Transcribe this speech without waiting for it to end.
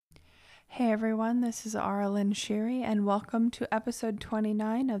Hey everyone, this is Arlen Shiri, and welcome to episode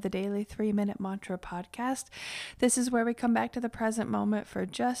 29 of the Daily 3-Minute Mantra Podcast. This is where we come back to the present moment for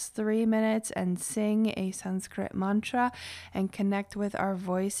just 3 minutes and sing a Sanskrit mantra and connect with our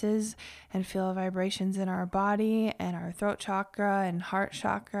voices and feel vibrations in our body and our throat chakra and heart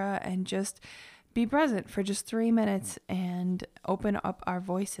chakra and just be present for just 3 minutes and open up our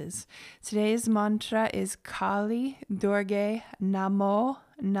voices. Today's mantra is Kali Durga Namo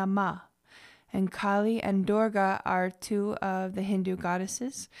Namah. And Kali and Durga are two of the Hindu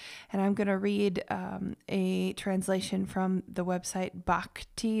goddesses. And I'm going to read a translation from the website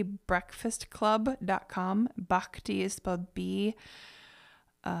bhaktibreakfastclub.com. Bhakti is spelled B-H-A-K-T-I,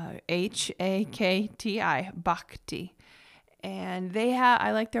 Bhakti. And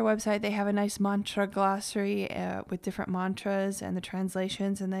I like their website. They have a nice mantra glossary with different mantras and the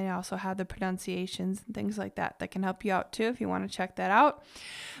translations. And they also have the pronunciations and things like that can help you out too if you want to check that out.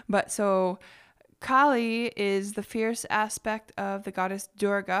 But so Kali is the fierce aspect of the goddess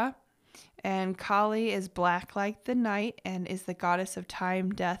Durga, and Kali is black like the night and is the goddess of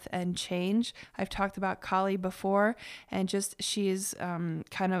time, death, and change. I've talked about Kali before, and she's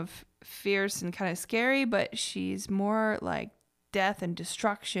kind of fierce and kind of scary, but she's more like death and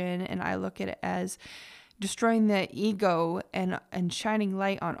destruction, and I look at it as destroying the ego and shining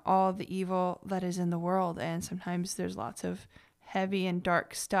light on all the evil that is in the world. And sometimes there's lots of heavy and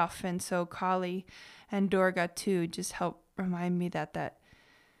dark stuff, and so Kali and Durga too just help remind me that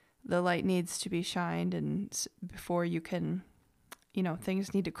the light needs to be shined, and before you can,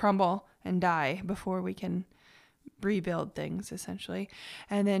 things need to crumble and die before we can rebuild things, essentially.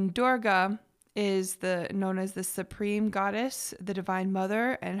 And then Durga is known as the supreme goddess, the divine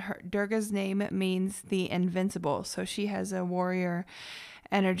mother, and Durga's name means the invincible. So she has a warrior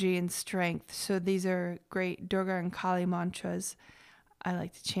energy and strength. So these are great Durga and Kali mantras I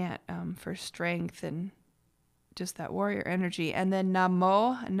like to chant for strength and just that warrior energy. And then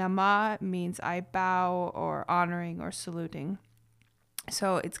Nama means I bow or honoring or saluting.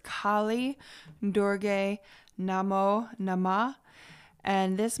 So it's Kali, Durga, Namo, Nama.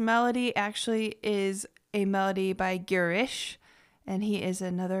 And this melody actually is a melody by Girish, and he is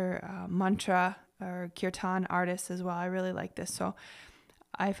another mantra or kirtan artist as well. I really like this, so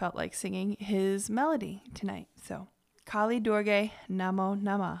I felt like singing his melody tonight. So Kali Durga Namo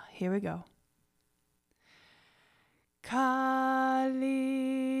Namah. Here we go.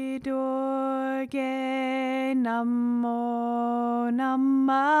 Kali Durga Namo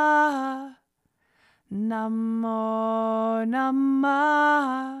Namah. Namo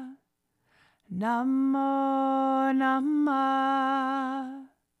Namah. Namo Namah.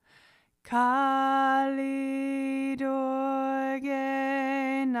 Kali Durga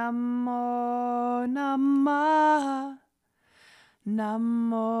Namo Namah.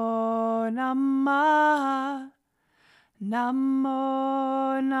 Namo Namah.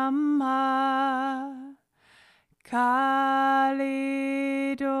 Namo Namah.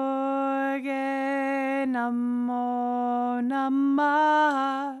 Kali Durga Namo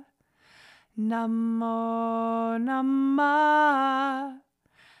Namah. Namo Namah.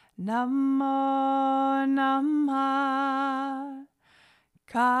 Namo Namah.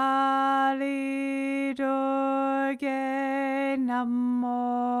 Kali Durga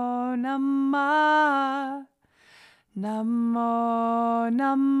Namo Namah. Namo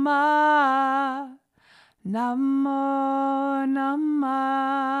Namah. Namo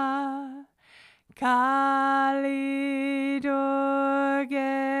Namah. Kali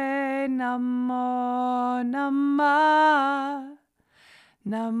Durga Namo Namah.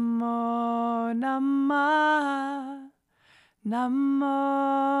 Namo Namah. Namo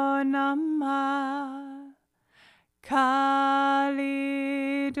Namah.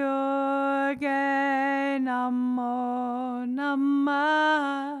 Kali Durga Namo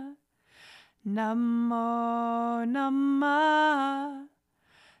Namah. Namo Namah.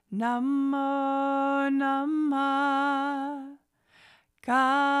 Namo Namah.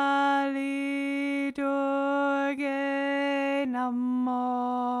 Kali Durga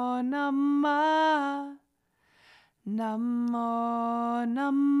Namo Namah. Namo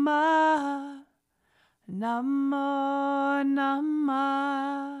Namah. Namo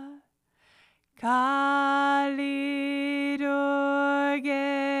Namah. Kali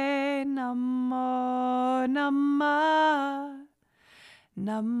Durga Namo Namah.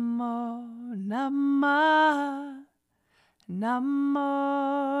 Namo Namah. Namo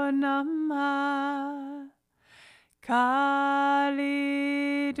Namah.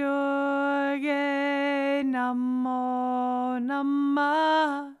 Kali Durga Namo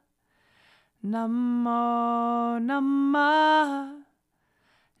Namah. Namo Namah.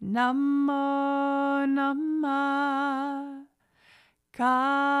 Namo Namah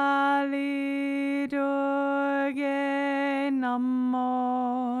Kali Durge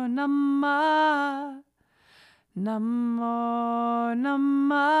Namo Namah Namo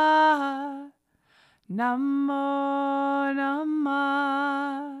Namah Namo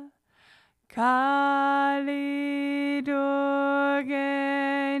Namah Kali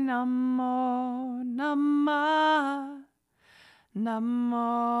Durge Namo Namah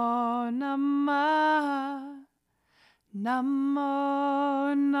Namo Namah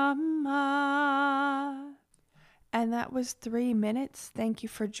Namo Namah. And that was 3 minutes. Thank you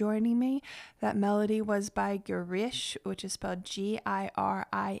for joining me. That melody was by Girish, which is spelled Girish.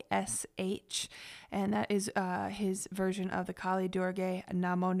 And that is his version of the Kali Durge.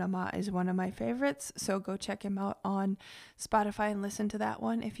 Namo Namah is one of my favorites. So go check him out on Spotify and listen to that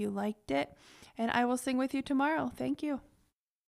one if you liked it. And I will sing with you tomorrow. Thank you.